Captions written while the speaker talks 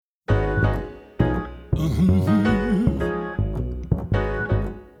Oh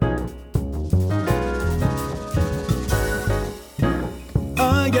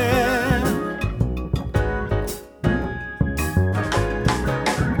yeah.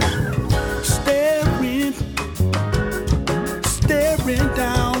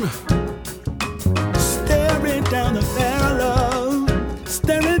 Staring down the barrel of,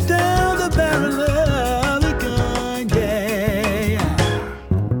 staring down the barrel of the gun, yeah.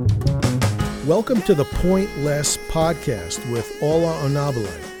 Welcome to the Pointless Podcast with Ola Onabule.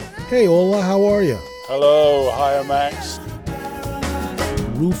 Hey Ola, how are you? Hello, hiya Max.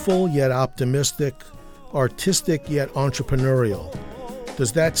 Rueful yet optimistic, artistic yet entrepreneurial.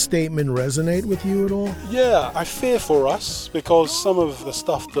 Does that statement resonate with you at all? Yeah, I fear for us because some of the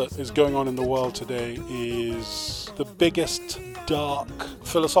stuff that is going on in the world today is the biggest dark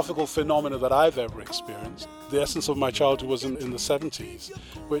philosophical phenomena that I've ever experienced. The essence of my childhood was in the 70s,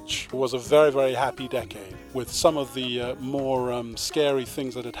 which was a very, very happy decade, with some of the more scary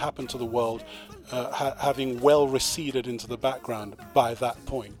things that had happened to the world having well receded into the background by that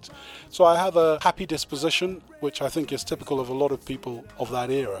point. So I have a happy disposition, which I think is typical of a lot of people of that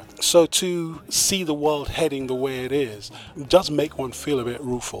era. So to see the world heading the way it is does make one feel a bit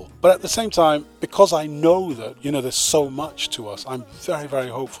rueful. But at the same time, because I know that, there's so much to us, I'm very, very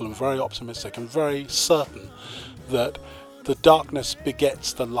hopeful and very optimistic and very certain that the darkness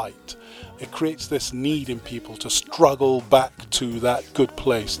begets the light. It creates this need in people to struggle back to that good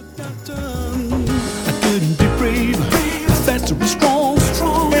place. I couldn't be brave, fast to be strong,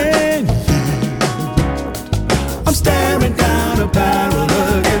 and I'm staring down a barrel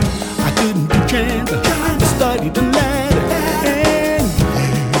again. I couldn't be chance, I studied the ladder, and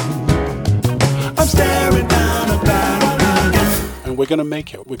I'm staring down a barrel again. And we're going to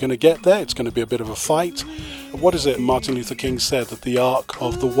make it. We're going to get there. It's going to be a bit of a fight. What is it Martin Luther King said, that the arc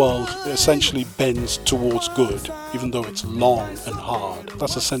of the world essentially bends towards good, even though it's long and hard.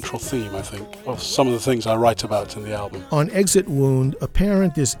 That's a central theme, I think, of some of the things I write about in the album. On Exit Wound, a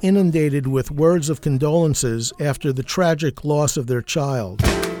parent is inundated with words of condolences after the tragic loss of their child.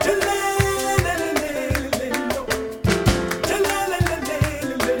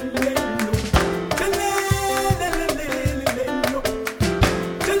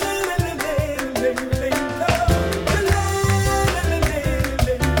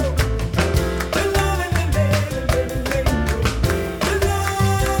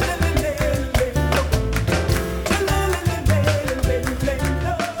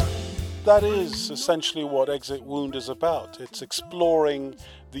 That is essentially what Exit Wound is about. It's exploring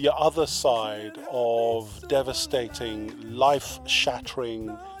the other side of devastating,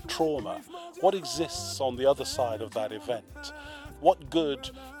 life-shattering trauma. What exists on the other side of that event? What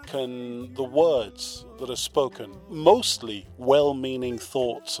good can the words that are spoken, mostly well-meaning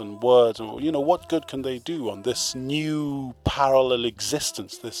thoughts and words, what good can they do on this new parallel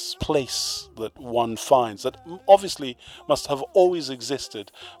existence, this place that one finds that obviously must have always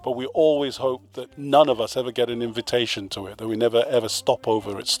existed, but we always hope that none of us ever get an invitation to it, that we never ever stop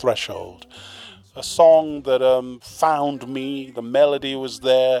over its threshold. A song that found me, the melody was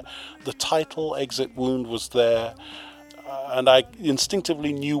there, the title, Exit Wound, was there. And I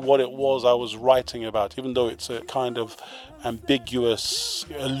instinctively knew what it was I was writing about, even though it's a kind of ambiguous,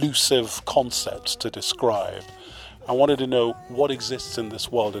 elusive concept to describe. I wanted to know what exists in this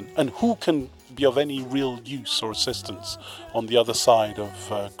world and who can be of any real use or assistance on the other side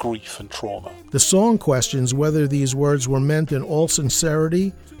of grief and trauma. The song questions whether these words were meant in all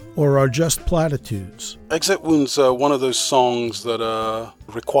sincerity or are just platitudes. Exit Wound's one of those songs that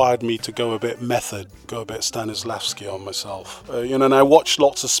required me to go a bit method, go a bit Stanislavski on myself. And I watched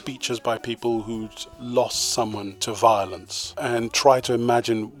lots of speeches by people who'd lost someone to violence and try to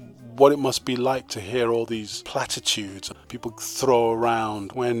imagine what it must be like to hear all these platitudes people throw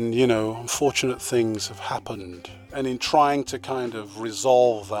around when, unfortunate things have happened. And in trying to kind of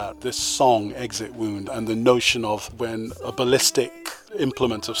resolve that, this song, Exit Wound, and the notion of when a ballistic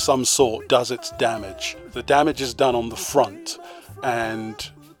implement of some sort does its damage, the damage is done on the front, and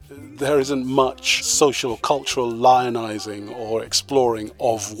there isn't much social, cultural lionizing or exploring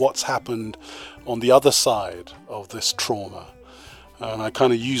of what's happened on the other side of this trauma. And I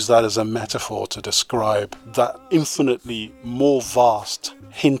kind of use that as a metaphor to describe that infinitely more vast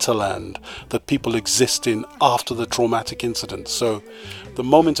hinterland that people exist in after the traumatic incident. So the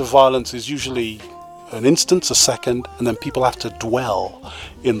moment of violence is usually an instant, a second, and then people have to dwell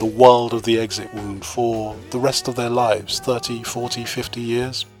in the world of the exit wound for the rest of their lives, 30, 40, 50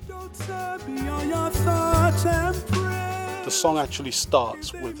 years. The The song actually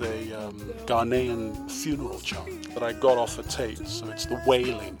starts with a Ghanaian funeral chant that I got off a tape, so it's the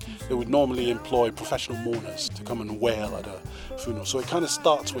wailing. They would normally employ professional mourners to come and wail at a funeral, so it kind of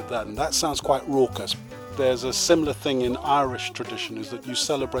starts with that, and that sounds quite raucous. There's a similar thing in Irish tradition, is that you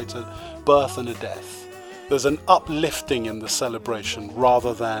celebrate a birth and a death. There's an uplifting in the celebration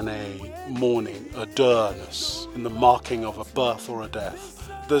rather than a mourning, a dourness in the marking of a birth or a death.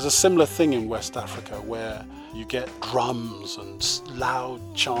 There's a similar thing in West Africa where you get drums and loud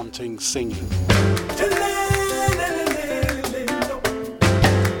chanting, singing.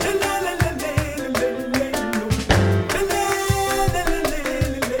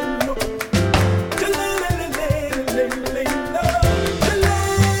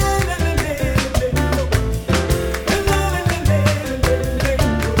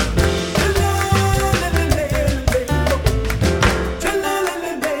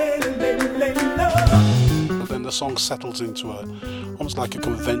 The song settles into almost like a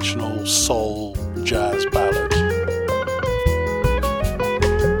conventional soul jazz ballad.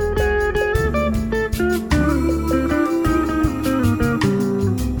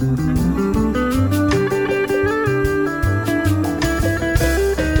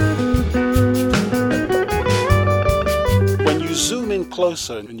 When you zoom in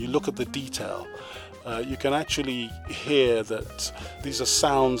closer and you look at the detail, you can actually hear that these are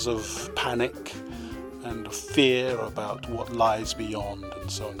sounds of panic and of fear about what lies beyond, and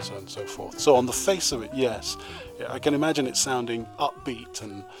so on and so on and so forth. So on the face of it, yes, I can imagine it sounding upbeat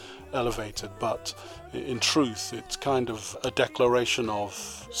and elevated, but in truth it's kind of a declaration of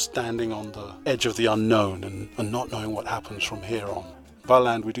standing on the edge of the unknown and not knowing what happens from here on. In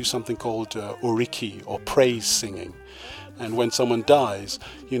Valand we do something called oriki, or praise singing. And when someone dies,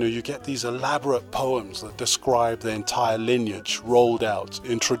 you get these elaborate poems that describe their entire lineage rolled out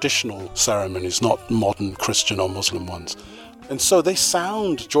in traditional ceremonies, not modern Christian or Muslim ones. And so they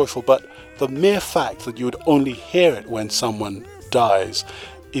sound joyful, but the mere fact that you would only hear it when someone dies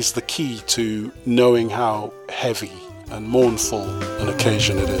is the key to knowing how heavy and mournful an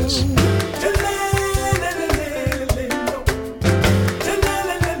occasion it is.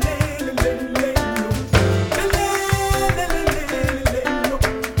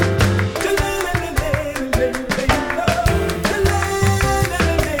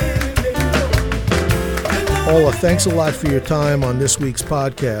 Ola, thanks a lot for your time on this week's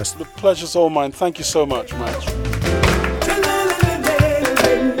podcast. The pleasure's all mine. Thank you so much, Matt.